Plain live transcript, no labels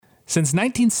Since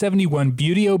 1971,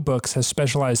 Buteo Books has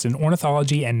specialized in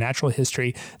ornithology and natural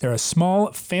history. They're a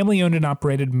small, family-owned and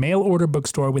operated mail-order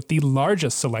bookstore with the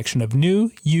largest selection of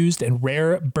new, used, and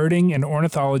rare birding and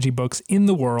ornithology books in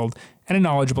the world, and a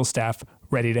knowledgeable staff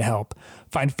ready to help.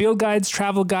 Find field guides,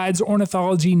 travel guides,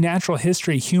 ornithology, natural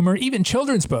history, humor, even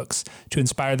children's books to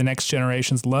inspire the next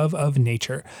generation's love of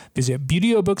nature. Visit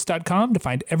buteobooks.com to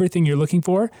find everything you're looking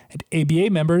for, and ABA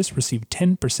members receive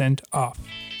 10% off.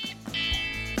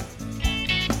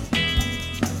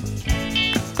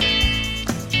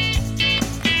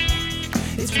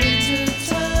 It's winter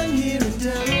time here in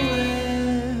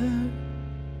Delaware.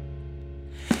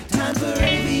 Time for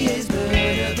ABA's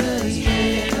Bird of the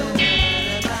Year.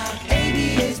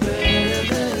 ABA's Bird of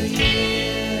the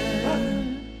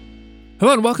Year.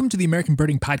 Hello and welcome to the American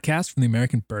Birding Podcast from the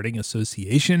American Birding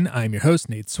Association. I'm your host,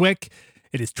 Nate Swick.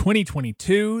 It is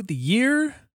 2022, the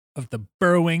year of the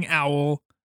burrowing owl,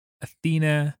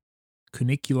 Athena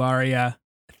cunicularia.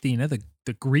 Athena,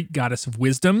 the Greek goddess of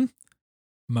wisdom,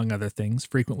 among other things,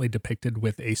 frequently depicted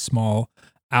with a small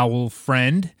owl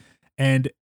friend.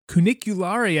 And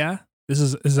cunicularia, this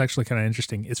is actually kind of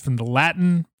interesting. It's from the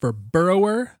Latin for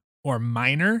burrower or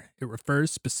miner. It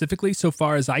refers specifically, so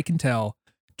far as I can tell,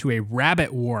 to a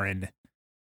rabbit warren.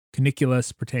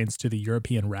 Cuniculus pertains to the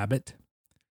European rabbit,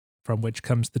 from which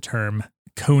comes the term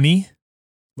coney.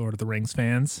 Lord of the Rings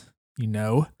fans, you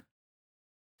know.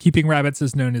 Keeping rabbits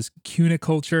is known as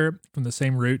cuniculture, from the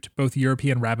same root. Both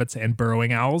European rabbits and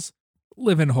burrowing owls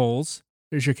live in holes.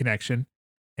 There's your connection,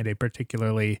 and a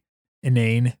particularly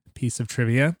inane piece of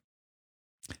trivia.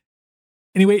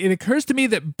 Anyway, it occurs to me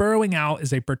that burrowing owl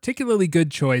is a particularly good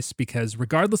choice because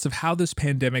regardless of how this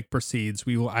pandemic proceeds,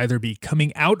 we will either be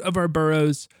coming out of our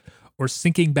burrows or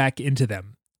sinking back into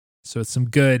them. So it's some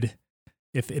good,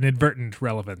 if inadvertent,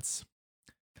 relevance.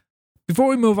 Before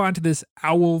we move on to this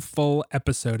owl-full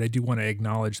episode, I do want to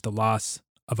acknowledge the loss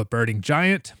of a birding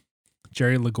giant,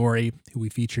 Jerry Ligori, who we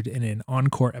featured in an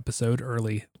encore episode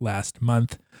early last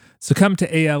month, succumbed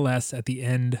to ALS at the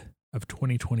end of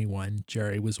 2021.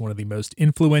 Jerry was one of the most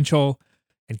influential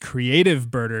and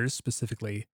creative birders,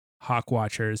 specifically hawk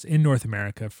watchers, in North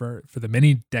America for the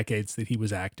many decades that he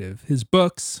was active. His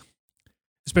books,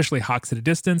 especially Hawks at a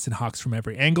Distance and Hawks from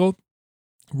Every Angle,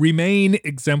 remain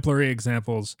exemplary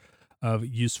examples of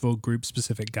useful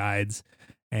group-specific guides.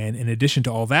 And in addition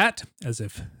to all that, as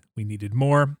if we needed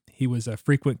more, he was a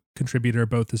frequent contributor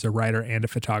both as a writer and a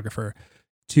photographer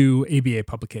to ABA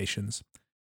publications.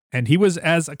 And he was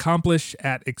as accomplished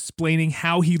at explaining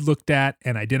how he looked at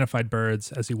and identified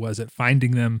birds as he was at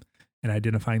finding them and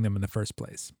identifying them in the first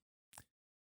place.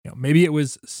 You know, maybe it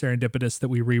was serendipitous that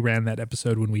we reran that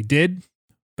episode when we did,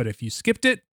 but if you skipped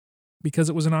it because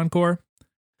it was an encore,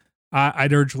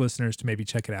 I'd urge listeners to maybe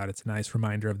check it out. It's a nice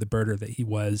reminder of the birder that he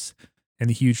was and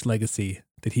the huge legacy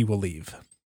that he will leave.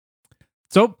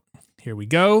 So here we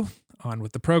go, on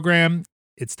with the program.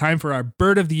 It's time for our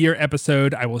Bird of the Year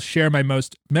episode. I will share my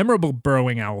most memorable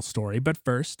burrowing owl story, but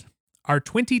first, our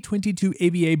 2022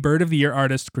 ABA Bird of the Year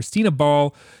artist, Christina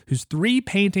Ball, whose 3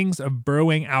 paintings of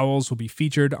burrowing owls will be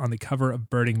featured on the cover of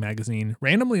Birding magazine,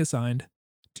 randomly assigned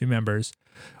to members.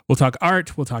 We'll talk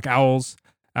art, we'll talk owls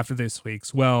after this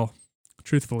week's, well,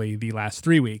 truthfully, the last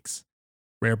 3 weeks,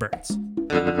 rare birds.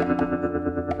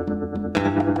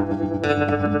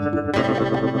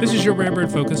 This is your Rare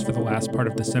Bird Focus for the last part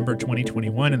of December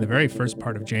 2021 and the very first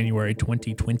part of January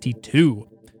 2022.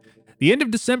 The end of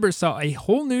December saw a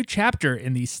whole new chapter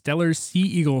in the stellar sea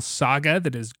eagle saga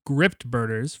that has gripped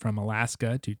birders from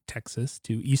Alaska to Texas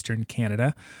to eastern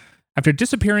Canada. After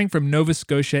disappearing from Nova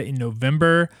Scotia in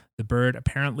November, the bird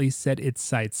apparently set its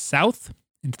sights south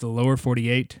into the lower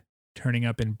 48, turning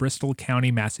up in Bristol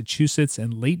County, Massachusetts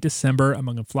in late December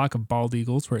among a flock of bald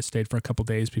eagles, where it stayed for a couple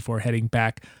days before heading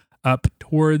back up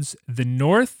towards the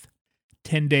north.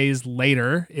 10 days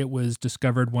later, it was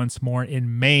discovered once more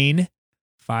in Maine,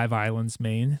 Five Islands,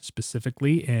 Maine,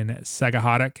 specifically in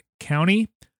Sagahautic County,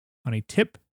 on a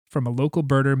tip from a local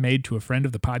birder made to a friend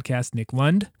of the podcast, Nick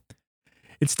Lund.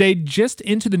 It stayed just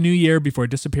into the new year before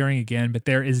disappearing again, but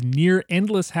there is near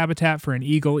endless habitat for an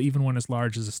eagle, even one as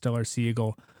large as a stellar sea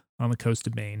eagle, on the coast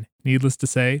of Maine. Needless to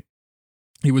say,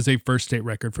 it was a first state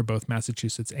record for both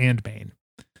Massachusetts and Maine.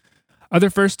 Other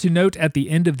firsts to note at the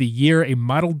end of the year, a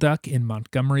mottled duck in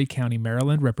Montgomery County,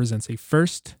 Maryland represents a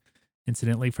first.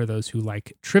 Incidentally, for those who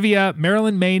like trivia,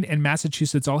 Maryland, Maine, and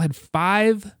Massachusetts all had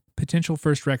 5 potential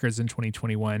first records in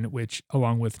 2021, which,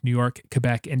 along with New York,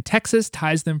 Quebec, and Texas,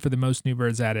 ties them for the most new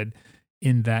birds added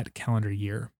in that calendar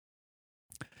year.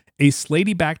 A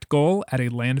slaty-backed gull at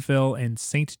a landfill in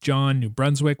St. John, New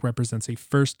Brunswick represents a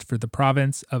first for the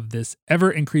province of this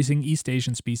ever-increasing East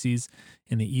Asian species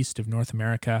in the east of North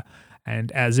America.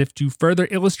 And as if to further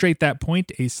illustrate that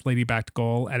point, a slaty-backed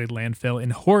gull at a landfill in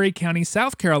Horry County,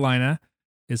 South Carolina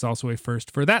is also a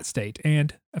first for that state,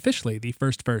 and officially the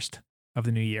first of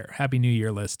the new year. Happy New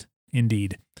Year list,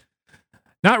 indeed.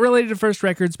 Not related to first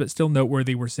records, but still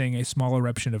noteworthy, we're seeing a small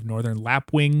eruption of northern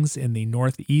lapwings in the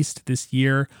northeast this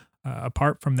year,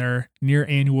 apart from their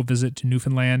near-annual visit to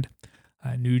Newfoundland.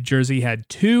 New Jersey had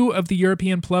 2 of the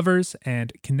European plovers,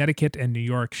 and Connecticut and New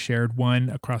York shared one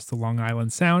across the Long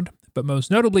Island Sound. But most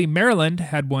notably, Maryland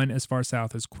had one as far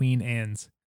south as Queen Anne's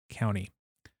County.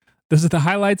 Those are the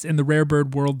highlights in the rare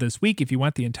bird world this week. If you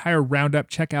want the entire roundup,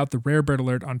 check out the Rare Bird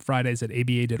Alert on Fridays at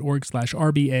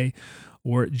aba.org/RBA,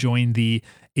 or join the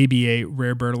ABA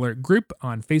Rare Bird Alert group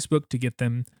on Facebook to get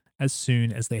them as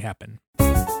soon as they happen.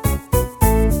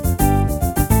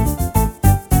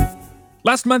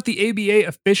 Last month, the ABA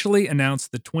officially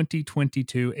announced the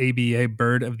 2022 ABA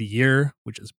Bird of the Year,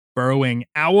 which is burrowing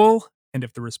owl. And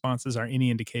if the responses are any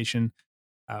indication,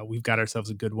 we've got ourselves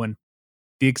a good one.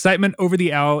 The excitement over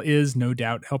the owl is no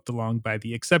doubt helped along by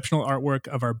the exceptional artwork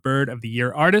of our Bird of the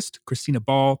Year artist, Christina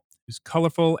Ball, whose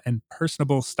colorful and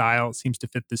personable style seems to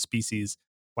fit this species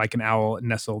like an owl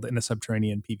nestled in a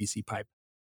subterranean PVC pipe.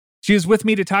 She is with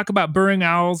me to talk about burrowing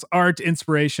owls, art,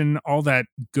 inspiration, all that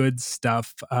good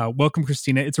stuff. Welcome,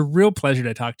 Christina. It's a real pleasure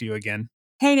to talk to you again.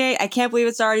 Hey, Nate. I can't believe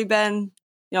it's already been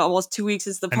almost 2 weeks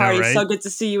since the party. Right? So good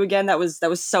to see you again. That was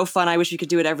so fun. I wish we could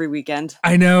do it every weekend.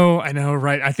 I know,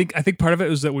 right? I think part of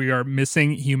it is that we are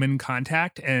missing human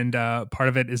contact, and part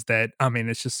of it is that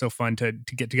it's just so fun to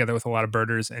get together with a lot of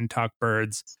birders and talk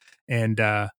birds, and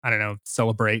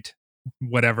celebrate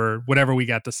whatever we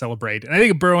got to celebrate. And I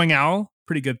think a burrowing owl,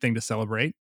 pretty good thing to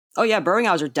celebrate. Oh yeah, burrowing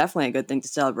owls are definitely a good thing to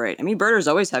celebrate. I mean, birders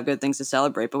always have good things to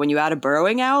celebrate, but when you add a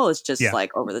burrowing owl, it's just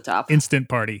like over the top. Instant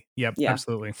party. Yep, yeah.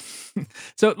 Absolutely.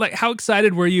 So, like, how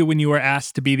excited were you when you were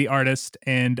asked to be the artist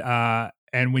and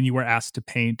when you were asked to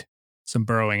paint some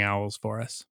burrowing owls for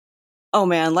us? Oh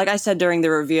man, like I said during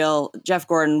the reveal, Jeff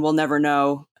Gordon will never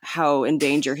know how in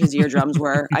danger his eardrums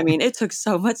were. I mean, it took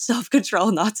so much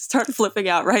self-control not to start flipping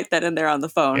out right then and there on the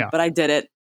phone, but I did it.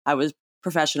 I was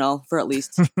professional for at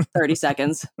least 30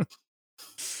 seconds.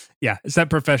 Yeah, it's that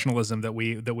professionalism that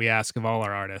we ask of all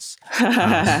our artists.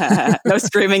 No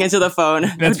screaming into the phone.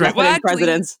 That's right. Well, actually,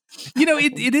 presidents.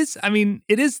 It is. I mean,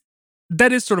 it is.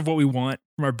 That is sort of what we want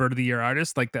from our Bird of the Year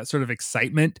artists, like that sort of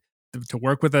excitement to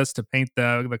work with us to paint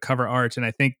the cover art. And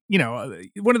I think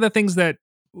one of the things that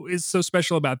is so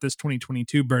special about this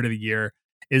 2022 Bird of the Year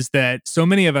is that so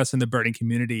many of us in the birding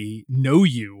community know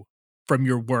you from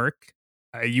your work.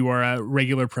 You are a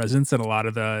regular presence at a lot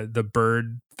of the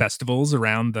bird festivals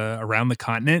around the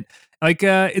continent. Like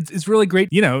it's really great,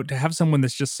 to have someone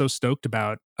that's just so stoked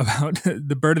about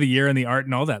the Bird of the Year and the art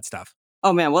and all that stuff.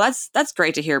 Oh man, well that's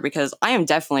great to hear because I am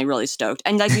definitely really stoked.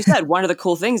 And like you said, one of the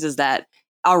cool things is that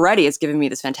already it's given me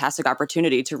this fantastic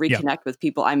opportunity to reconnect with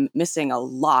people I'm missing a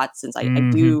lot since I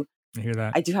do. I hear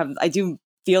that. I do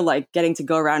feel like getting to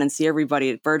go around and see everybody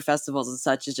at bird festivals and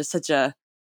such is just such a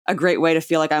great way to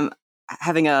feel like I'm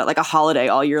having a holiday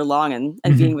all year long and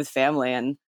being with family.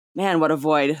 And man, what a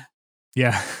void.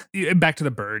 Yeah. Back to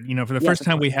the bird, for the first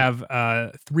time we have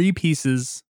 3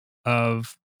 pieces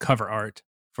of cover art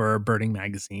for Birding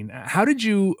Magazine. How did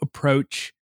you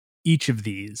approach each of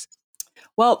these?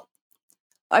 Well,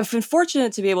 I've been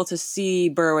fortunate to be able to see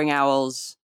burrowing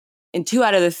owls in 2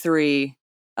 out of the 3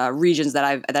 regions that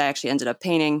I actually ended up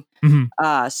painting.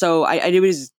 Mm-hmm. So it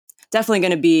was definitely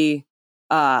going to be,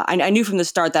 I knew from the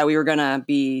start that we were going to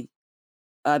be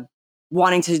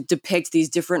wanting to depict these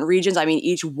different regions. I mean,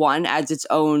 each one adds its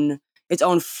own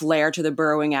flair to the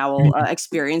burrowing owl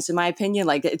experience, in my opinion.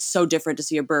 Like, it's so different to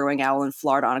see a burrowing owl in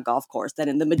Florida on a golf course than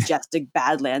in the majestic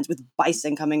Badlands with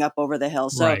bison coming up over the hill.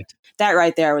 So that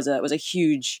right there was a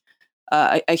huge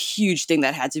thing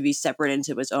that had to be separate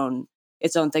into its own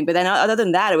thing. But then other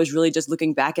than that, it was really just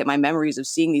looking back at my memories of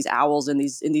seeing these owls in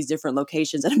these different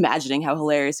locations and imagining how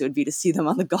hilarious it would be to see them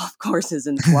on the golf courses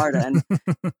in Florida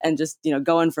and just,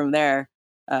 going from there.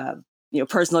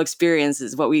 Personal experience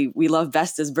is what we love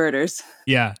best as birders.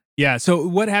 Yeah. Yeah. So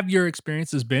what have your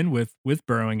experiences been with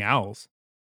burrowing owls?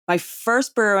 My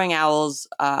first burrowing owls,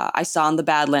 I saw in the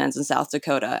Badlands in South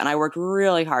Dakota, and I worked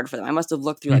really hard for them. I must have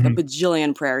looked through like a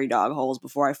bajillion prairie dog holes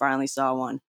before I finally saw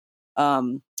one.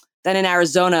 Then in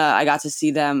Arizona, I got to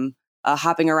see them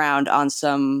hopping around on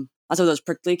some of those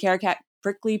prickly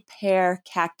pear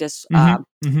cactus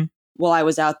while I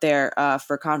was out there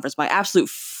for a conference. My absolute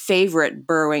favorite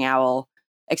burrowing owl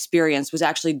experience was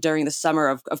actually during the summer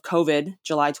of COVID,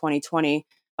 July 2020.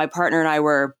 My partner and I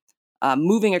were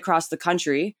moving across the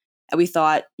country, and we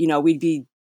thought, we'd be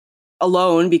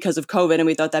alone because of COVID, and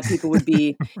we thought that people would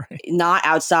be Right. not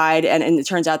outside, and it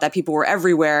turns out that people were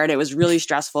everywhere, and it was really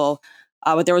stressful.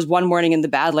 But there was one morning in the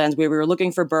Badlands where we were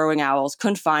looking for burrowing owls,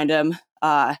 couldn't find them,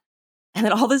 and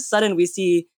then all of a sudden we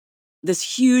see this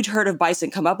huge herd of bison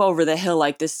come up over the hill,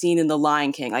 like this scene in The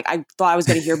Lion King. Like I thought I was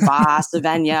going to hear Ba,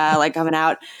 Savannah, like coming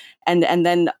out, and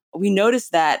then we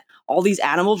noticed that all these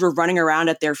animals were running around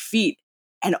at their feet.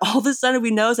 And all of a sudden, we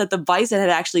noticed that the bison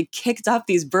had actually kicked up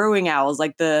these burrowing owls.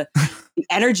 Like the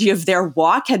energy of their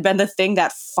walk had been the thing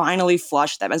that finally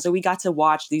flushed them. And so we got to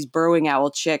watch these burrowing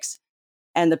owl chicks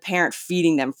and the parent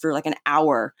feeding them for like an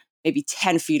hour, maybe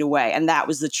 10 feet away. And that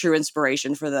was the true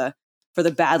inspiration for the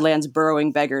Badlands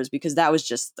burrowing beggars, because that was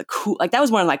just that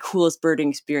was one of my coolest birding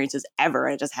experiences ever.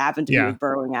 And it just happened to be with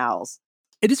burrowing owls.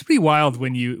 It is pretty wild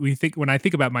when I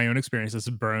think about my own experiences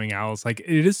of burrowing owls. Like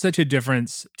it is such a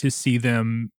difference to see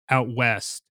them out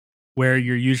west, where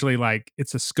you're usually like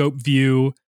it's a scope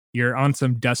view. You're on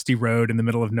some dusty road in the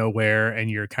middle of nowhere, and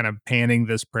you're kind of panning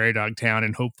this prairie dog town,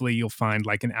 and hopefully you'll find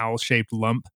like an owl-shaped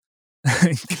lump,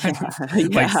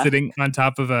 like sitting on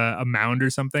top of a mound or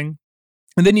something.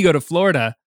 And then you go to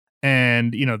Florida,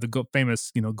 and the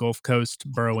famous Gulf Coast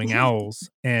burrowing owls,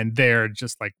 and they're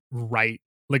just like right.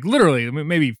 Like literally,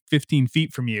 maybe 15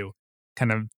 feet from you,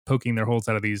 kind of poking their holes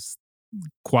out of these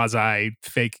quasi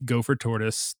fake gopher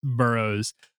tortoise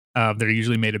burrows that are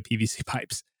usually made of PVC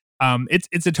pipes.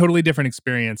 It's a totally different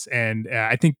experience, and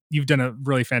I think you've done a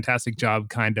really fantastic job,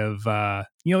 kind of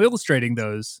illustrating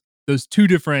those two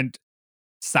different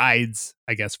sides,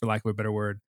 I guess, for lack of a better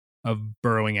word, of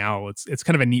burrowing owl. It's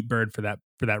kind of a neat bird for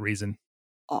that reason.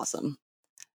 Awesome.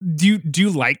 Do you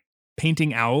like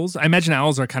painting owls? I imagine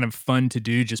owls are kind of fun to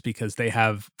do just because they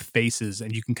have faces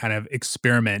and you can kind of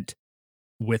experiment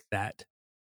with that.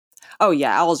 Oh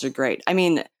yeah, owls are great. I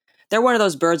mean, they're one of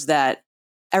those birds that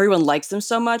everyone likes them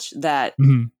so much that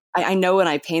I know when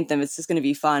I paint them, it's just going to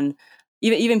be fun.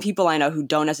 Even people I know who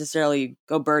don't necessarily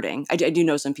go birding. I do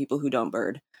know some people who don't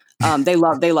bird. They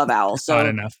love owls. So not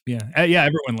enough. Yeah.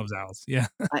 Everyone loves owls. Yeah.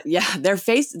 Their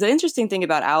face. The interesting thing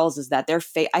about owls is that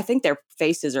I think their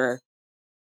faces are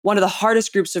one of the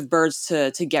hardest groups of birds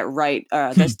to get right.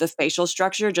 That's the facial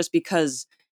structure, just because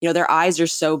their eyes are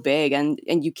so big, and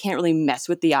you can't really mess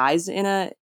with the eyes in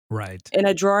a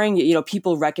drawing.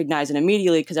 People recognize it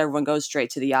immediately because everyone goes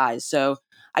straight to the eyes. So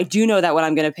I do know that when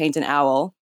I'm going to paint an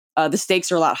owl, the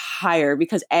stakes are a lot higher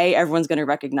because A, everyone's going to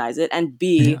recognize it, and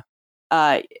B,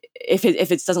 if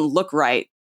it doesn't look right,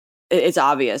 it's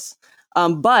obvious.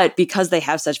 But because they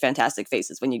have such fantastic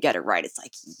faces, when you get it right, it's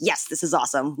like, yes, this is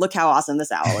awesome. Look how awesome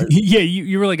this owl is. Yeah,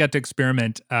 you really got to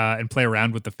experiment and play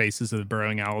around with the faces of the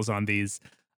burrowing owls on these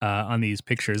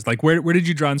pictures. Like, where did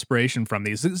you draw inspiration from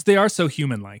these? They are so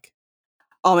human-like.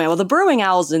 Oh man, well, the burrowing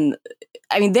owls,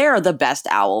 they are the best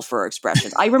owl for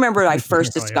expressions. I remember I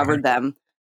first discovered them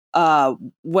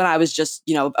when I was just,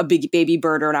 a big baby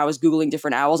birder, and I was Googling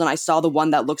different owls, and I saw the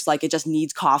one that looks like it just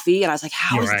needs coffee. And I was like,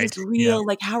 how is this real? Yeah.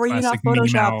 Like, how are Classic you not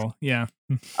Photoshopped?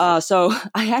 Yeah. So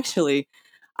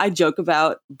I joke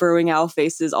about burrowing owl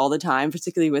faces all the time,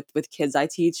 particularly with kids I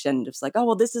teach, and it's like, oh,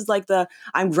 well, this is like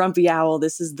I'm grumpy owl.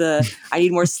 This is I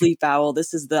need more sleep owl.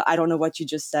 This is I don't know what you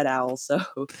just said owl. So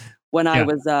when I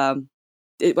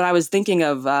was thinking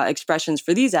of expressions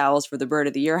for these owls, for the Bird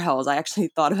of the Year owls, I actually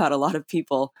thought about a lot of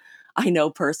people I know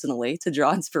personally to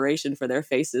draw inspiration for their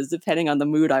faces, depending on the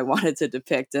mood I wanted to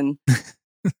depict. And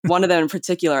one of them in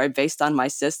particular, I based on my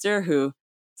sister, who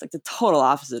is like the total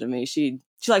opposite of me. She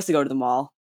likes to go to the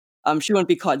mall. She wouldn't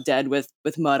be caught dead with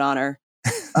mud on her.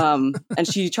 And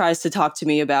she tries to talk to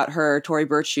me about her Tory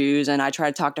Burch shoes, and I try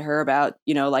to talk to her about,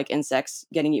 like insects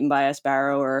getting eaten by a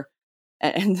sparrow,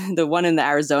 and the one in the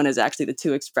Arizona is actually the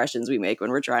two expressions we make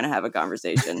when we're trying to have a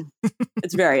conversation.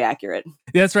 It's very accurate.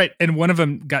 Yeah, that's right. And one of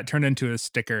them got turned into a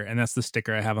sticker, and that's the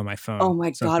sticker I have on my phone. Oh my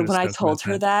God. When I told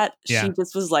her that, she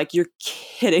just was like, you're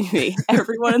kidding me.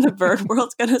 Everyone in the bird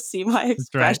world's going to see my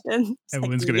expression. Right.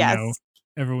 Everyone's going to know.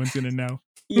 Everyone's going to know.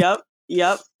 Yep.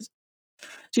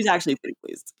 She's actually pretty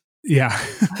pleased. Yeah.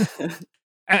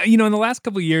 In the last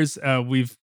couple of years, for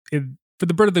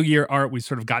the Bird of the Year art, we've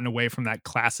sort of gotten away from that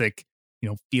classic,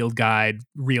 field guide,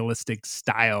 realistic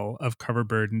style of cover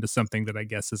bird into something that I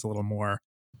guess is a little more,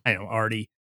 arty.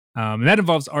 And that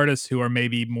involves artists who are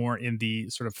maybe more in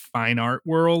the sort of fine art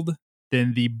world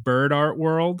than the bird art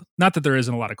world. Not that there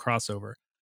isn't a lot of crossover,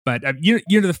 but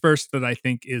you're the first that I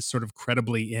think is sort of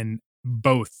credibly in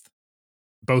both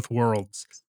worlds.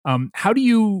 How do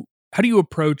you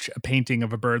approach a painting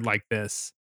of a bird like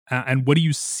this? and what do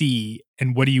you see,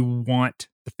 and what do you want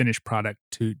the finished product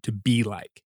to be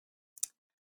like?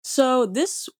 So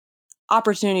this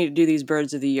opportunity to do these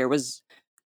birds of the year was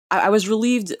I was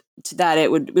relieved that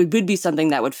it would be something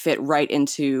that would fit right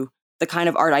into the kind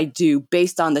of art I do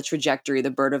based on the trajectory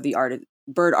the bird art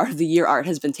of the year art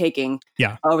has been taking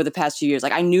Yeah. over the past few years.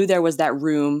 Like I knew there was that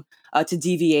room to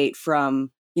deviate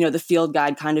from the field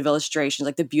guide kind of illustrations,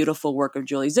 like the beautiful work of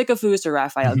Julie Zicafus or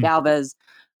Rafael Mhm. Galvez.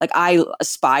 Like I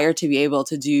aspire to be able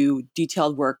to do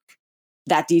detailed work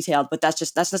that detailed, but that's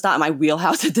just not my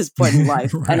wheelhouse at this point in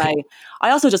life. And Right. I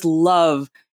also just love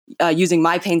using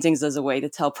my paintings as a way to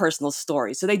tell personal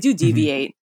stories. So they do Mhm.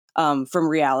 deviate from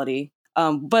reality,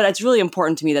 but it's really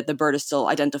important to me that the bird is still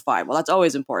identifiable. That's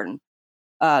always important.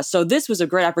 So this was a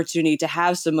great opportunity to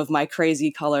have some of my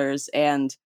crazy colors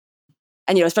and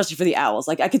especially for the owls,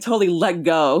 like I could totally let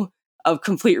go of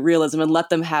complete realism and let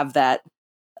them have that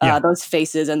Yeah. those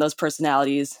faces and those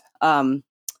personalities.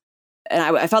 And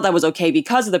I felt that was okay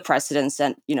because of the precedent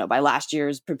set, by last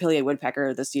year's Papillion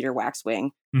woodpecker, the cedar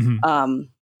waxwing, Mhm.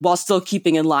 while still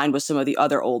keeping in line with some of the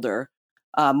other older,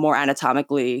 more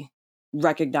anatomically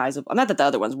recognizable. Not that the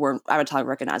other ones weren't anatomically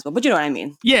recognizable, but you know what I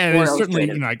mean. Yeah, More there's certainly,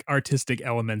 illustrative. like, artistic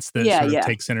elements that Yeah, sort of yeah.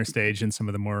 take center stage in some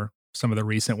of the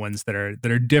recent ones that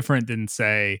are different than,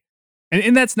 say,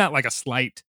 and that's not like a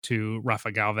slight to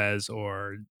Rafa Galvez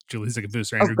or Julie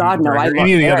Zicafus or Oh Andrew God, no! Gutenberg I or love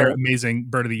any of the other they're amazing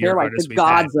Bird of the they're Year like the artists we've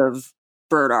had. gods of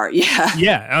bird art. Yeah.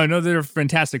 Yeah. Oh, no, they're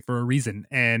fantastic for a reason.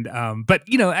 And, but,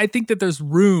 I think that there's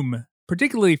room,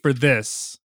 particularly for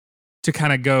this, to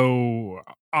kinda go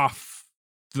off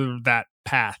that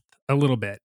path a little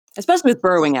bit. Especially with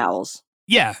burrowing owls.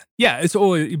 Yeah, yeah, it's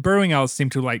always burrowing owls seem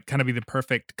to, like, kinda be the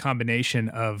perfect combination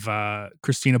of,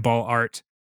 Christina Ball art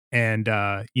and,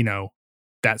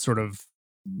 that sort of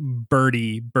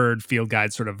bird field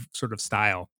guide sort of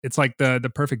style. It's like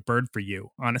the perfect bird for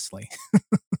you, honestly.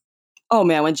 Oh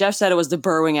man, when Jeff said it was the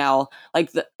burrowing owl,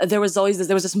 like there was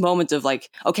this moment of like,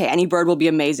 okay, any bird will be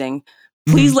amazing.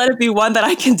 Please Mhm. let it be one that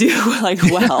I can do like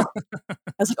well. I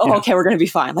was like, oh, Yeah, okay, we're gonna be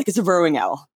fine. Like it's a burrowing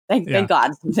owl. Thank yeah,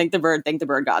 God. Thank the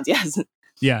bird gods. Yes.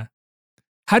 yeah.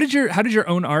 How did your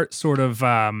own art sort of,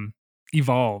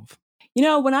 evolve?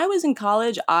 When I was in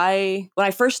college, when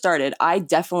I first started, I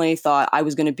definitely thought I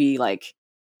was gonna be like,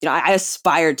 I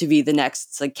aspired to be the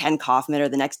next like Ken Kaufman or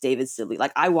the next David Sibley.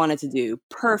 Like I wanted to do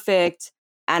perfect,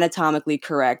 anatomically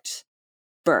correct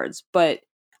birds. But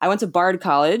I went to Bard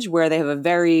College where they have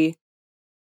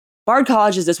Bard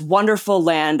College is this wonderful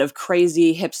land of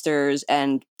crazy hipsters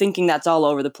and thinking that's all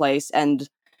over the place. And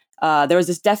there was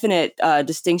this definite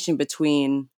distinction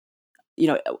between,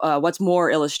 what's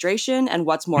more illustration and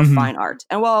what's more Mhm. fine art.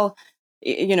 And while,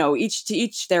 each to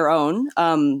each their own,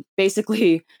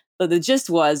 basically the gist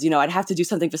was, I'd have to do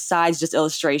something besides just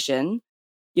illustration,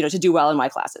 to do well in my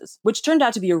classes, which turned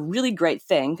out to be a really great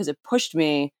thing because it pushed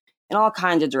me in all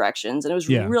kinds of directions. And it was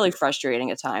Yeah. really frustrating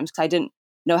at times because I didn't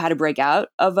know how to break out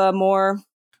of a more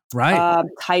Right.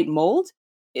 tight mold.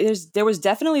 There was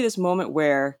definitely this moment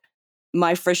where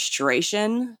my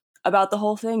frustration about the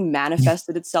whole thing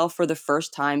manifested itself for the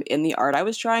first time in the art I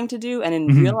was trying to do. And in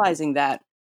Mhm. realizing that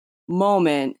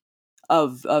moment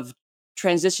of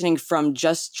transitioning from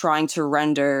just trying to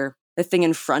render the thing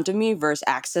in front of me versus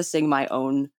accessing my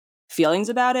own feelings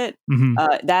about it. Mhm.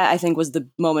 That I think was the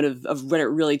moment of when it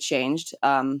really changed.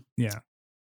 Yeah.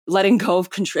 Letting go of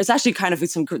control. It's actually kind of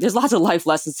there's lots of life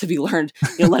lessons to be learned.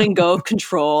 Letting go of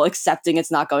control, accepting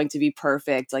it's not going to be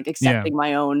perfect, like Yeah. accepting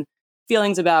my own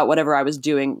feelings about whatever I was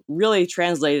doing really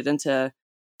translated into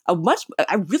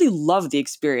I really love the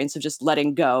experience of just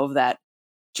letting go of that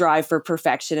drive for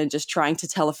perfection and just trying to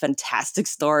tell a fantastic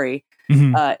story.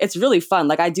 Mhm. It's really fun.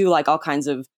 Like I do like all kinds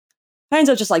of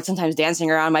just like sometimes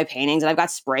dancing around my paintings, and I've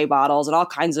got spray bottles and all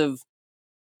kinds of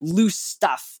loose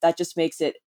stuff that just makes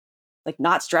it like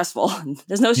not stressful.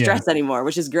 There's no Yeah. stress anymore,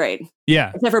 which is great.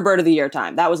 Yeah. Except for Bird of the Year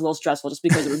time. That was a little stressful just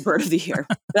because it was Bird of the Year.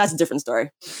 But that's a different story.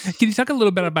 Can you talk a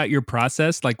little bit about your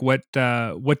process? Like what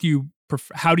do you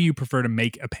how do you prefer to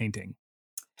make a painting?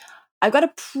 I've got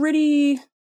a pretty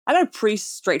I've got a pretty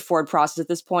straightforward process at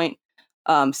this point.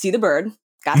 See the bird.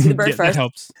 Gotta see the bird Yeah, that first.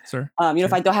 helps, sir. If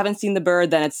Sure. I haven't seen the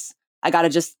bird, then I gotta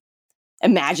just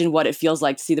imagine what it feels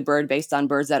like to see the bird based on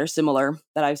birds that are similar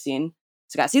that I've seen.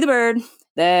 So I gotta see the bird.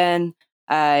 Then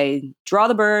I draw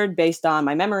the bird based on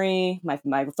my memory,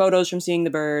 my photos from seeing the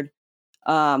bird.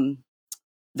 Um,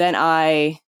 then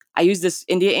I use this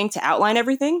India ink to outline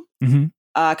everything Mhm.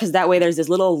 because that way there's this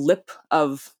little lip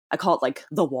of I call it like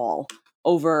the wall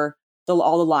over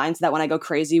all the lines. So that when I go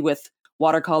crazy with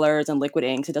watercolors and liquid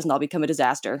inks, it doesn't all become a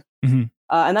disaster. Mhm.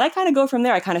 And then I kind of go from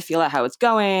there. I kind of feel out how it's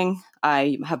going.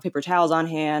 I have paper towels on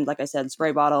hand, like I said,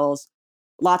 spray bottles,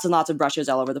 lots and lots of brushes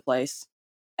all over the place.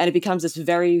 And it becomes this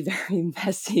very, very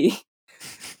messy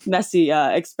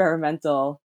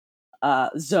experimental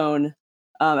zone.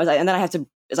 And then I have to,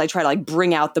 as I try to like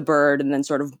bring out the bird and then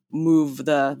sort of move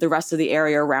the rest of the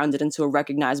area around it into a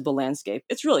recognizable landscape.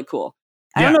 It's really cool.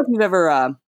 I don't know if you've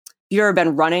ever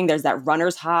been running. There's that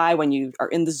runner's high when you are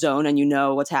in the zone and you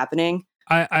know what's happening.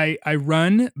 I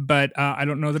run, but I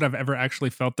don't know that I've ever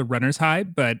actually felt the runner's high.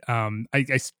 But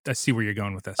I see where you're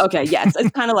going with this. Okay, yeah,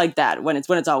 it's kind of like that when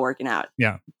it's all working out.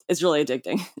 Yeah, it's really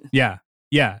addicting. Yeah.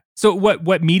 So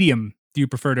what medium do you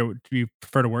prefer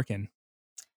to work in?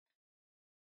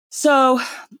 So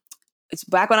it's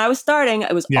back when I was starting,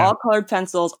 it was all colored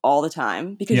pencils all the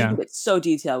time because you can get so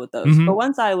detailed with those. Mm-hmm. But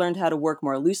once I learned how to work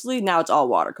more loosely, now it's all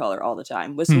watercolor all the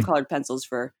time with some colored pencils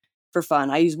for fun.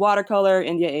 I use watercolor,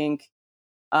 India ink,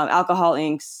 alcohol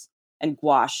inks, and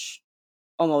gouache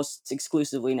almost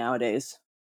exclusively nowadays.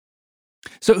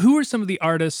 So who are some of the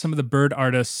artists, some of the bird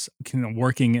artists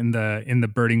working in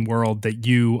the birding world that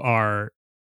you are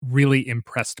really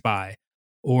impressed by,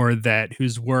 or that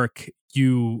whose work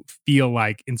you feel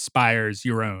like inspires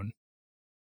your own?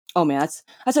 Oh man, that's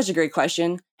such a great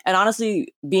question. And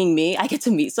honestly, being me, I get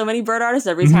to meet so many bird artists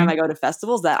every time I go to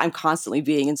festivals that I'm constantly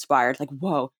being inspired. Like,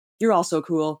 whoa, you're all so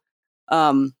cool.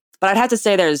 But I'd have to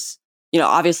say there's,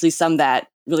 obviously some that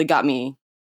really got me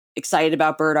excited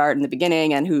about bird art in the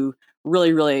beginning and who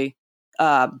really, really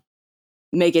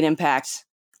make an impact.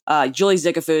 Julie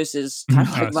Zickafoos is kind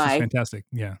of like my fantastic,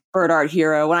 bird art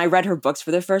hero. When I read her books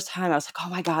for the first time, I was like, oh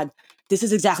my God, this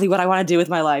is exactly what I want to do with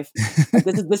my life. Like,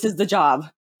 this is the job.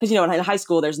 Because in high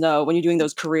school, there's no, when you're doing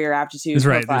those career aptitude that's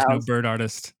right. profiles, there's no bird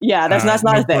artist. Yeah, that's not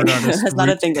no a thing. That's not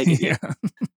a thing they can do.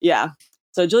 Yeah.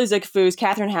 So Julie Zickafoos,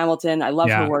 Catherine Hamilton, I love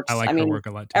her works. I like her work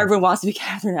a lot too. Everyone wants to be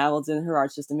Catherine Hamilton. Her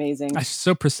art's just amazing. She's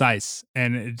so precise,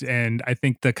 and I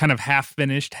think the kind of half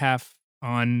finished, half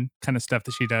on kind of stuff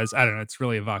that she does, I don't know, it's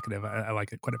really evocative. I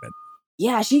like it quite a bit.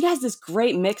 Yeah, she has this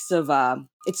great mix of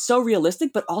it's so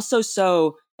realistic, but also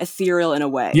so ethereal in a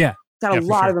way. Yeah, it's got a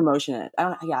lot of emotion in it.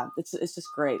 It's just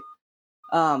great.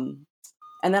 And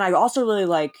then I also really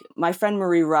like my friend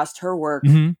Marie Rust. Her work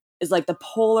is like the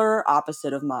polar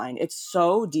opposite of mine. It's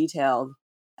so detailed.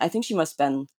 I think she must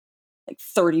spend like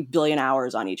 30 billion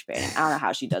hours on each painting. I don't know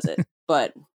how she does it,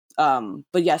 but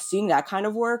yeah, seeing that kind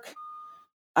of work,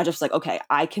 I'm just like, okay,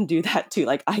 I can do that too.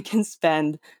 Like I can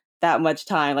spend that much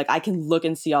time. Like I can look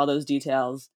and see all those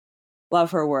details. Love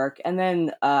her work. And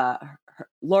then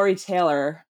Lori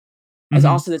Taylor is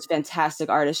also this fantastic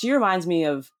artist. She reminds me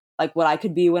of like what I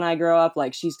could be when I grow up.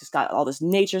 Like she's just got all this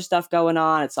nature stuff going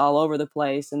on. It's all over the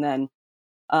place. And then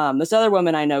this other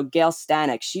woman I know, Gail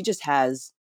Stanek, she just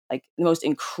has like the most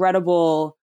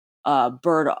incredible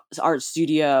bird art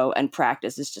studio and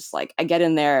practice. It's just like, I get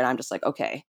in there and I'm just like,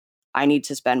 okay, I need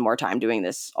to spend more time doing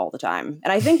this all the time.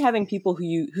 And I think having people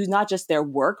who's not just their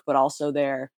work, but also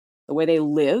the way they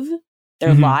live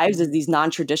their lives as these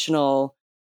non-traditional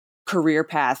career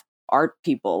path art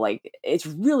people, like it's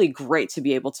really great to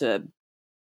be able to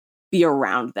be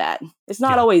around that. It's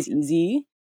not always easy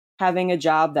having a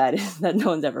job that no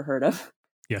one's ever heard of.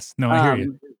 Yes, no, I hear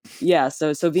you. Yeah,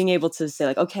 so being able to say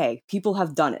like, okay, people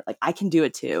have done it, like I can do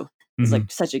it too, is like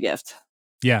such a gift.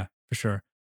 Yeah, for sure.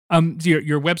 So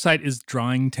your website is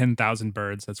Drawing 10,000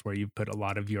 Birds. That's where you put a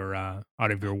lot of your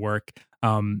work.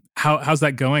 How's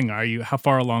that going? How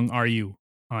far along are you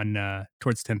on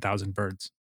towards 10,000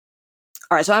 birds?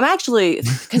 All right, so I'm actually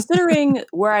considering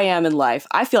where I am in life.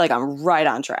 I feel like I'm right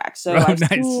on track. So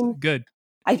Good.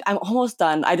 I'm almost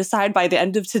done. I decide by the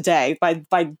end of today, by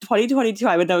 2022,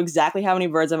 I would know exactly how many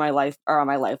birds in my life are on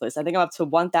my life list. I think I'm up to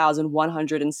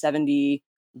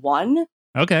 1,171.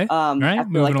 Okay. Right.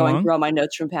 After going through all my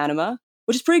notes from Panama,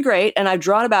 which is pretty great. And I've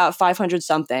drawn about 500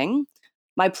 something.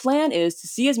 My plan is to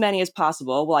see as many as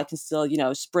possible while I can still,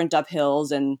 sprint up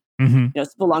hills and,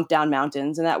 spelunk down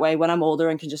mountains. And that way, when I'm older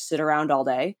and can just sit around all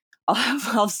day, I'll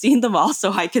have seen them all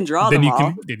so I can draw them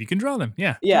all. Then you can draw them.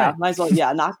 Yeah. Yeah. Right. Might as well.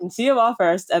 Yeah. Knock and see them all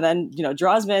first and then,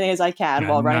 draw as many as I can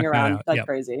while running around like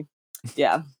crazy.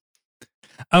 Yeah.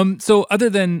 So other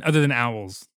than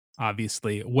owls,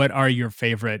 obviously, what are your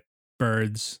favorite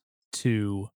birds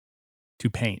to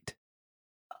paint?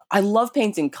 I love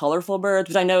painting colorful birds,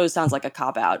 which I know sounds like a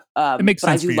cop out. It makes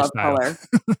sense. But I do love color.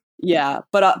 Yeah,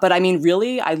 but I mean,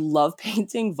 really, I love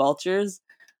painting vultures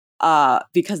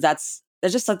because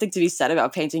there's just something to be said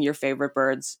about painting your favorite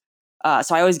birds.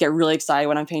 So I always get really excited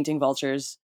when I'm painting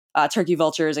vultures. Turkey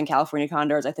vultures and California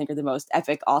condors, I think, are the most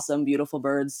epic, awesome, beautiful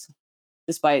birds,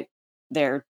 despite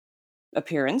their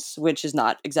appearance, which is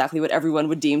not exactly what everyone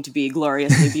would deem to be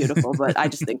gloriously beautiful, but I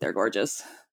just think they're gorgeous.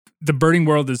 The birding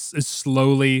world is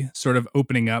slowly sort of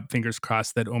opening up. Fingers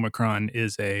crossed that Omicron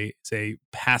is a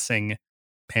passing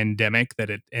pandemic, that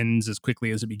it ends as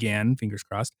quickly as it began. Fingers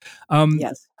crossed.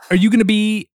 Yes. Are you going to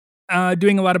be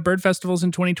doing a lot of bird festivals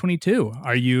in 2022?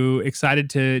 Are you excited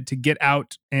to get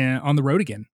out on the road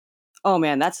again? Oh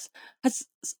man, that's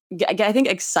I think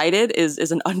excited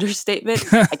is an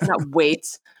understatement. I cannot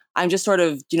wait. I'm just sort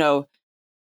of,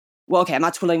 well, okay, I'm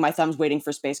not twiddling my thumbs waiting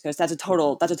for Space Coast. That's a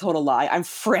total lie. I'm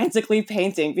frantically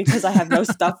painting because I have no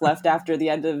stuff left after the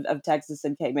end of Texas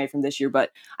and Cape May from this year,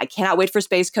 but I cannot wait for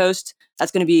Space Coast.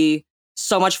 That's going to be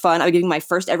so much fun. I'm giving my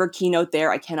first ever keynote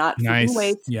there. I cannot freaking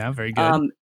wait. Yeah, very good.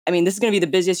 I mean, this is going to be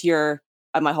the busiest year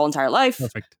of my whole entire life.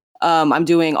 Perfect. I'm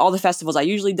doing all the festivals I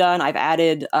usually done. I've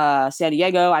added San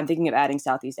Diego. I'm thinking of adding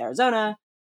Southeast Arizona.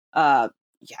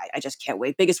 Yeah, I just can't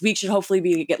wait. Biggest Week should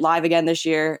hopefully get live again this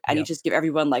year. And you just give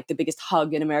everyone like the biggest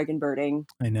hug in American birding.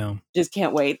 I know. Just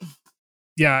can't wait.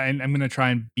 Yeah, and I'm going to try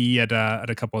and be at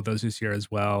a couple of those this year as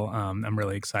well. I'm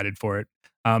really excited for it.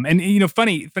 And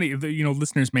funny,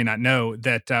 listeners may not know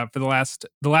that for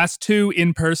the last two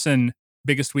in-person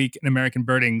Biggest Week in American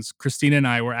Birdings, Christina and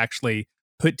I were actually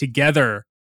put together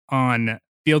on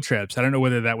field trips. I don't know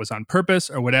whether that was on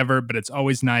purpose or whatever, but it's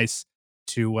always nice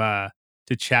to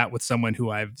chat with someone who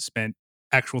I've spent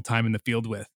actual time in the field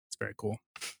with. It's very cool.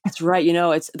 That's right.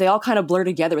 They all kind of blur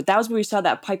together. But that was where we saw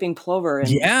that piping plover. And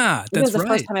yeah, that's right. It was the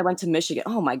first time I went to Michigan.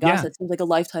 Oh my gosh, that seems like a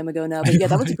lifetime ago now. But yeah,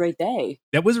 that was a great day.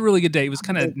 That was a really good day. It was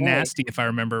kind of nasty, if I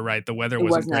remember right. The weather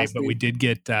wasn't great, but we did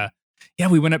get.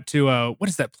 We went up to what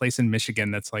is that place in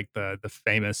Michigan that's like the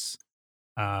famous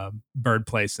bird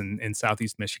place in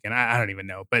Southeast Michigan. I don't even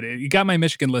know, but you got my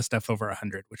Michigan list stuff over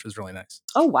 100, which was really nice.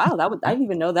 Oh wow, I didn't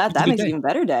even know that. That makes it even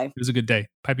better day. It was a good day.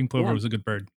 Piping plover was a good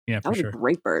bird. Yeah, for sure. That was a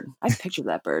great bird. I pictured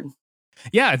that bird.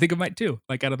 Yeah, I think it might too.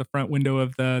 Like out of the front window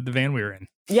of the van we were in.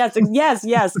 Yes.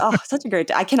 Oh, such a great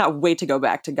day. I cannot wait to go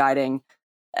back to guiding.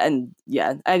 And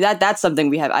yeah, that's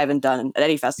something I haven't done at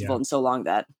any festival in so long.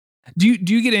 That do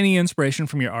you get any inspiration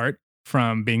from your art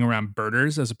from being around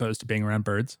birders as opposed to being around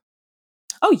birds?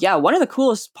 Oh yeah, one of the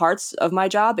coolest parts of my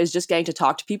job is just getting to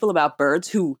talk to people about birds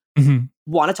who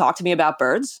want to talk to me about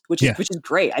birds, which is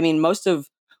great. I mean, most of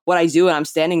what I do when I'm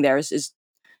standing there is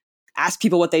ask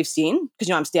people what they've seen,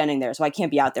 because I'm standing there, so I can't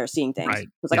be out there seeing things. Right.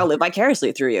 It's like I'll live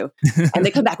vicariously through you, and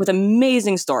they come back with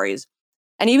amazing stories.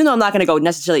 And even though I'm not going to go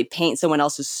necessarily paint someone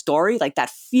else's story, like that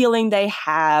feeling they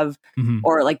have,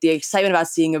 or like the excitement about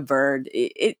seeing a bird,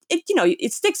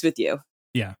 it sticks with you.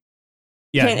 Yeah.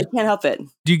 Yeah, it can't help it.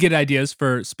 Do you get ideas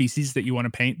for species that you want to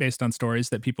paint based on stories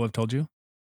that people have told you?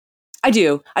 I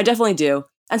do. I definitely do.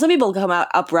 And some people come out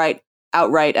outright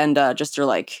and just are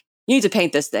like, you need to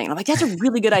paint this thing. And I'm like, that's a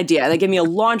really good idea. And they give me a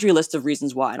laundry list of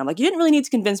reasons why. And I'm like, you didn't really need to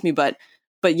convince me, but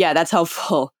yeah, that's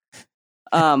helpful.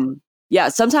 Yeah,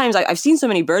 sometimes I've seen so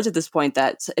many birds at this point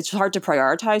that it's hard to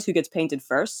prioritize who gets painted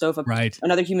first. So if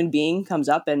another human being comes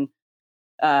up and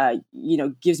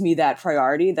gives me that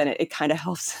priority, then it kind of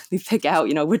helps me pick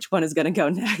out, which one is going to go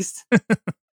next.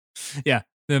 Yeah,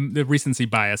 the recency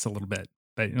bias a little bit,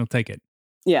 but you'll take it.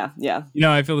 Yeah.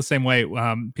 I feel the same way.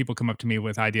 People come up to me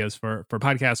with ideas for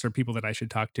podcasts or people that I should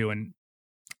talk to. And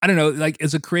I don't know, like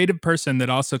as a creative person that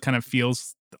also kind of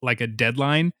feels like a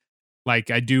deadline, like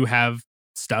I do have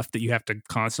stuff that you have to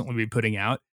constantly be putting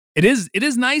out. It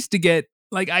is nice to get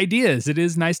like ideas. It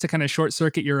is nice to kind of short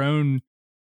circuit your own,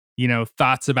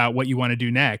 thoughts about what you want to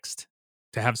do next,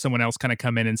 to have someone else kind of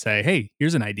come in and say, hey,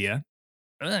 here's an idea.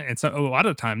 And so a lot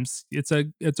of times it's a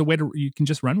way you can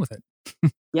just run with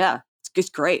it. Yeah, it's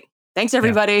great. Thanks,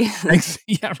 everybody. Yeah. Thanks.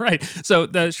 Yeah, right. So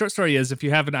the short story is, if you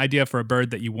have an idea for a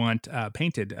bird that you want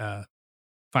painted,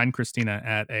 find Christina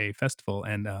at a festival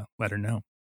and let her know.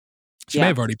 She may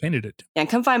have already painted it. Yeah, and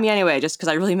come find me anyway, just because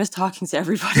I really miss talking to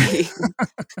everybody.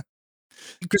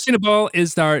 Christina Ball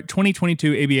is our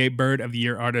 2022 ABA Bird of the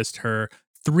Year artist. Her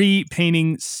 3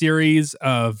 painting series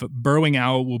of burrowing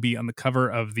owl will be on the cover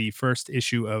of the first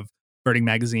issue of Birding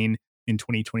Magazine in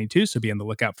 2022, so be on the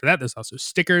lookout for that. There's also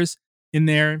stickers in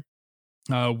there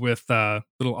with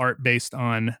little art based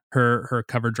on her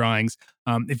cover drawings.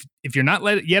 If you're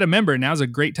not yet a member, now's a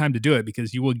great time to do it,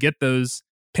 because you will get those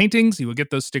paintings, you will get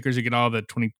those stickers, you get all the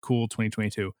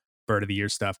 2022 Bird of the Year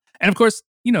stuff. And of course,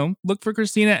 look for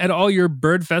Christina at all your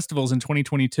bird festivals in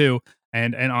 2022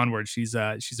 and onward. She's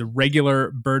a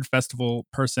regular bird festival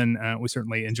person. We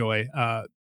certainly enjoy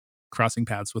crossing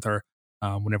paths with her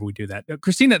whenever we do that.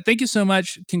 Christina, thank you so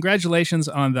much. Congratulations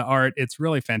on the art. It's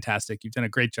really fantastic. You've done a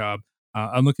great job.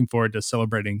 I'm looking forward to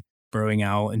celebrating Burrowing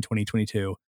Owl in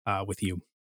 2022 with you.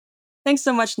 Thanks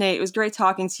so much, Nate. It was great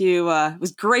talking to you. It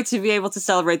was great to be able to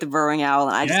celebrate the burrowing owl,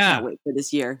 and I just Yeah. can't wait for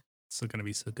this year. It's still going to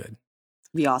be so good.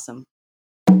 It'll be awesome.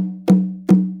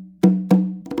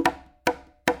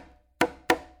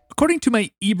 According to my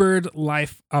eBird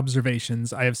life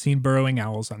observations, I have seen burrowing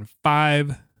owls on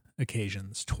 5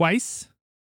 occasions. Twice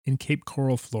in Cape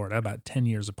Coral, Florida, about 10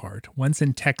 years apart. Once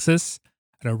in Texas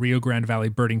at a Rio Grande Valley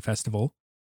birding festival.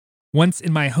 Once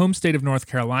in my home state of North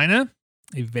Carolina,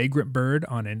 a vagrant bird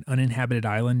on an uninhabited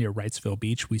island near Wrightsville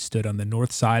Beach. We stood on the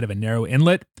north side of a narrow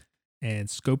inlet and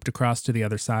scoped across to the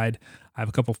other side. I have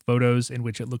a couple photos in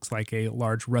which it looks like a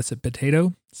large russet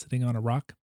potato sitting on a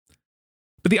rock.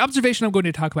 But the observation I'm going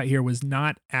to talk about here was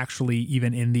not actually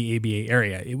even in the ABA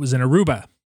area. It was in Aruba,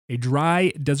 a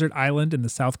dry desert island in the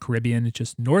South Caribbean,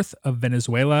 just north of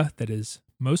Venezuela, that is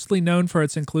mostly known for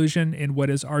its inclusion in what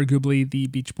is arguably the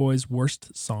Beach Boys'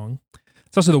 worst song.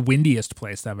 It's also the windiest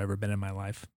place I've ever been in my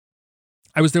life.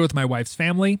 I was there with my wife's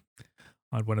family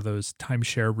on one of those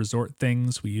timeshare resort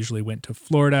things. We usually went to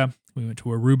Florida. We went to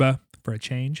Aruba for a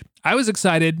change. I was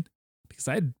excited because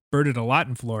I had birded a lot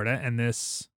in Florida, and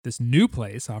this new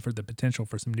place offered the potential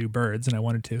for some new birds, and I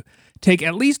wanted to take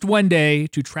at least one day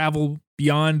to travel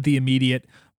beyond the immediate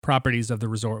properties of the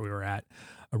resort we were at.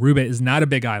 Aruba is not a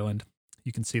big island.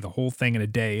 You can see the whole thing in a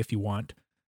day if you want.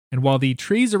 And while the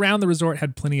trees around the resort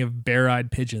had plenty of bare-eyed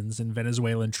pigeons and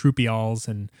Venezuelan troupials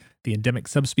and the endemic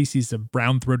subspecies of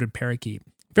brown-throated parakeet,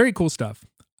 very cool stuff,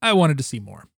 I wanted to see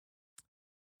more.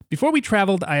 Before we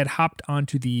traveled, I had hopped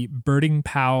onto the Birding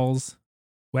Pals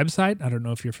website. I don't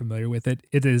know if you're familiar with it.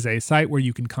 It is a site where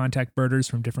you can contact birders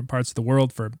from different parts of the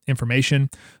world for information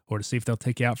or to see if they'll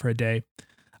take you out for a day.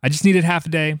 I just needed half a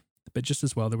day, but just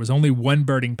as well, there was only one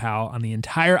birding pal on the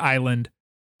entire island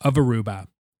of Aruba,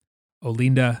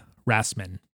 Olinda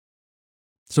Rasman.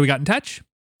 So we got in touch.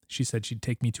 She said she'd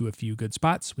take me to a few good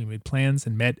spots. We made plans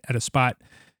and met at a spot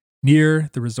near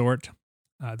the resort.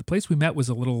 The place we met was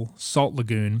a little salt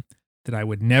lagoon that I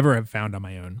would never have found on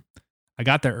my own. I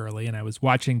got there early and I was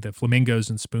watching the flamingos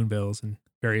and spoonbills and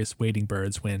various wading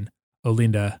birds when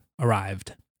Olinda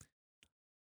arrived.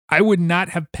 I would not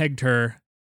have pegged her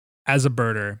as a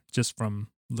birder just from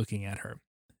looking at her.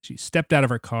 She stepped out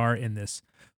of her car in this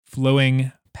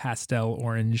flowing pastel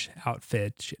orange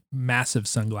outfit, she had massive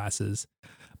sunglasses,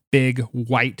 big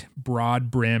white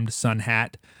broad-brimmed sun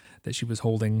hat that she was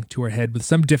holding to her head with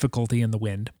some difficulty in the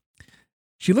wind.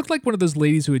 She looked like one of those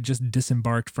ladies who had just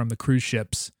disembarked from the cruise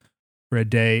ships for a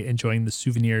day enjoying the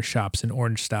souvenir shops in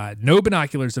Oranjestad. No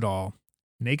binoculars at all,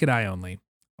 naked eye only.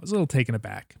 I was a little taken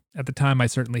aback. At the time, I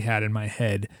certainly had in my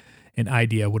head an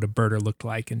idea what a birder looked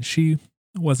like, and she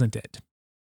wasn't it.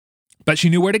 But she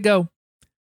knew where to go.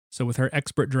 So with her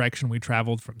expert direction, we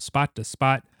traveled from spot to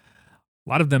spot, a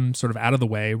lot of them sort of out of the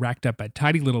way, racked up a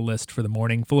tidy little list for the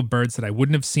morning full of birds that I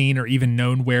wouldn't have seen or even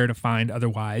known where to find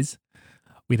otherwise.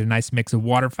 We had a nice mix of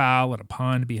waterfowl at a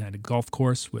pond behind a golf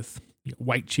course with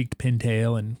white-cheeked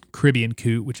pintail and Caribbean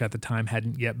coot, which at the time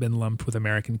hadn't yet been lumped with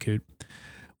American coot.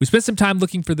 We spent some time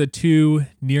looking for the 2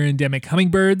 near-endemic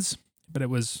hummingbirds, but it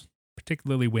was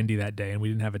particularly windy that day and we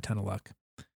didn't have a ton of luck.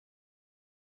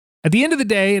 At the end of the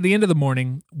day, at the end of the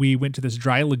morning, we went to this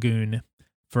dry lagoon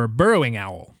for a burrowing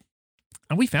owl.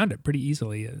 And we found it pretty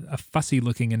easily, a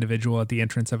fussy-looking individual at the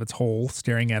entrance of its hole,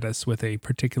 staring at us with a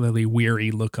particularly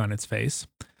weary look on its face.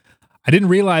 I didn't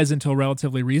realize until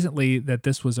relatively recently that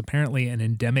this was apparently an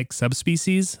endemic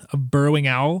subspecies of burrowing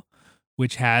owl,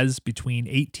 which has between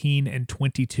 18 and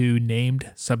 22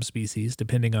 named subspecies,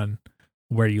 depending on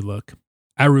where you look.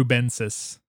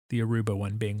 Arubensis, the Aruba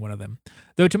one, being one of them.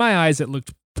 Though to my eyes, it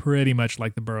looked pretty much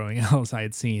like the burrowing owls I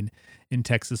had seen in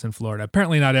Texas and Florida.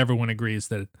 Apparently not everyone agrees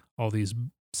that all these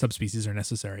subspecies are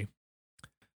necessary.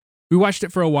 We watched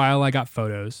it for a while. I got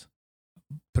photos.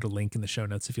 Put a link in the show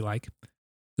notes if you like.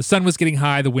 The sun was getting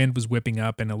high, the wind was whipping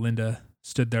up, and Olinda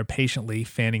stood there patiently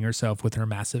fanning herself with her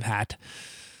massive hat.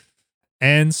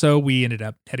 And so we ended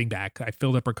up heading back. I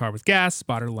filled up her car with gas,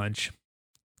 bought her lunch.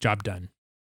 Job done.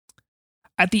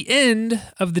 At the end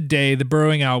of the day, the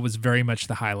burrowing owl was very much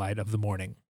the highlight of the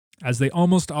morning, as they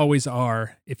almost always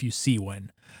are if you see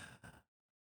one.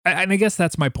 And I guess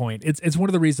that's my point. It's one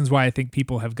of the reasons why I think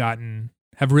people have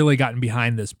really gotten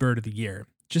behind this bird of the year.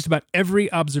 Just about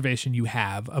every observation you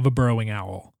have of a burrowing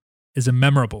owl is a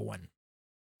memorable one.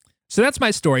 So that's my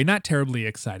story. Not terribly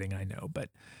exciting, I know, but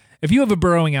if you have a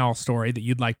burrowing owl story that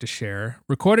you'd like to share,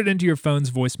 record it into your phone's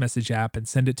voice message app and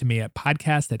send it to me at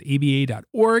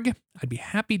podcast@aba.org. I'd be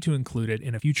happy to include it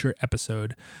in a future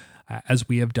episode, as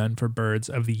we have done for birds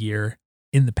of the year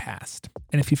in the past.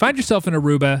 And if you find yourself in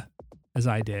Aruba, as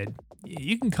I did,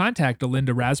 you can contact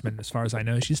Olinda Rasman. As far as I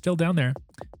know, she's still down there.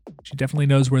 She definitely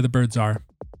knows where the birds are.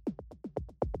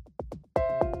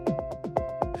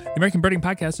 The American Birding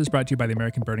Podcast is brought to you by the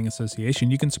American Birding Association.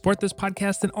 You can support this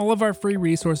podcast and all of our free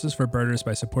resources for birders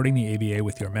by supporting the ABA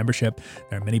with your membership.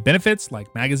 There are many benefits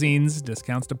like magazines,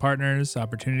 discounts to partners,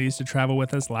 opportunities to travel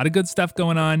with us, a lot of good stuff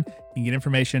going on. You can get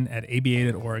information at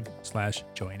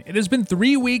aba.org/join. It has been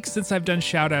 3 weeks since I've done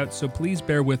shout outs, so please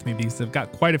bear with me because I've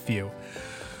got quite a few.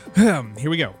 Here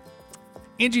we go.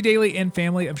 Angie Daly and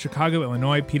family of Chicago,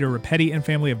 Illinois. Peter Rapetti and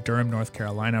family of Durham, North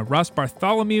Carolina. Ross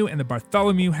Bartholomew and the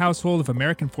Bartholomew household of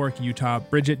American Fork, Utah.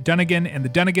 Bridget Dunnigan and the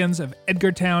Dunnigans of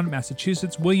Edgartown,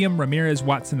 Massachusetts. William Ramirez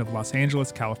Watson of Los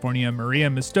Angeles, California.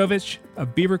 Maria Mistovich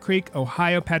of Beaver Creek,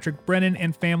 Ohio. Patrick Brennan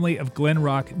and family of Glen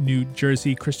Rock, New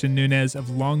Jersey. Christian Nunez of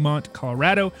Longmont,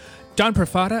 Colorado. Don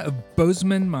Profata of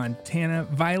Bozeman, Montana.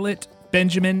 Violet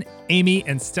Benjamin, Amy,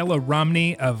 and Stella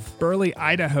Romney of Burley,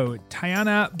 Idaho.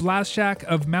 Tiana Blaszczak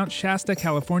of Mount Shasta,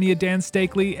 California. Dan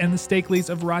Stakely and the Stakeleys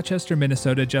of Rochester,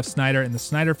 Minnesota. Jeff Snyder and the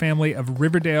Snyder family of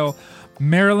Riverdale,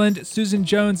 Maryland. Susan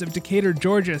Jones of Decatur,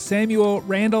 Georgia. Samuel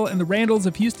Randall and the Randalls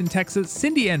of Houston, Texas.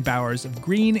 Cindy Ann Bowers of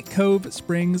Green Cove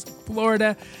Springs,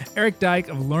 Florida. Eric Dyke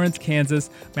of Lawrence, Kansas.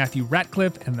 Matthew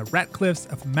Ratcliffe and the Ratcliffes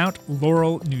of Mount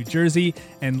Laurel, New Jersey.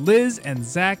 And Liz and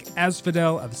Zach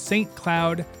Asphodel of St.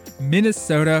 Cloud,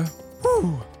 Minnesota.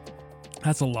 Whew.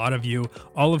 That's a lot of you,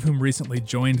 all of whom recently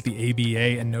joined the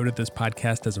ABA and noted this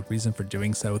podcast as a reason for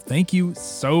doing so. Thank you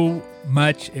so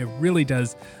much. It really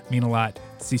does mean a lot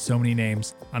to see so many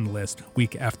names on the list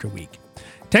week after week.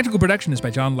 Technical production is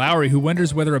by John Lowry, who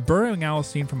wonders whether a burrowing owl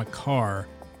seen from a car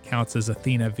counts as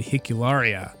Athena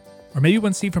vehicularia, or maybe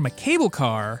one seen from a cable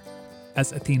car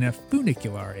as Athena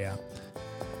funicularia.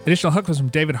 Additional hook was from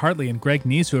David Hartley and Greg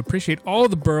Neese, who appreciate all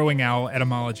the burrowing owl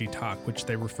etymology talk, which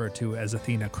they refer to as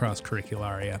Athena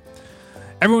cross-curricularia.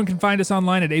 Everyone can find us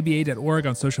online at aba.org,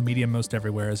 on social media most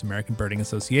everywhere as American Birding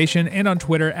Association, and on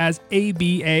Twitter as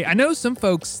ABA. I know some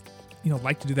folks,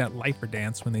 like to do that lifer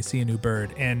dance when they see a new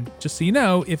bird, and just so you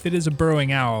know, if it is a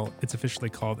burrowing owl, it's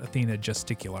officially called Athena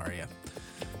gesticularia.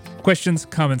 Questions,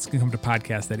 comments can come to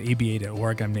podcast at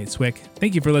aba.org. I'm Nate Swick.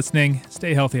 Thank you for listening.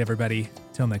 Stay healthy, everybody.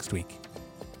 Till next week.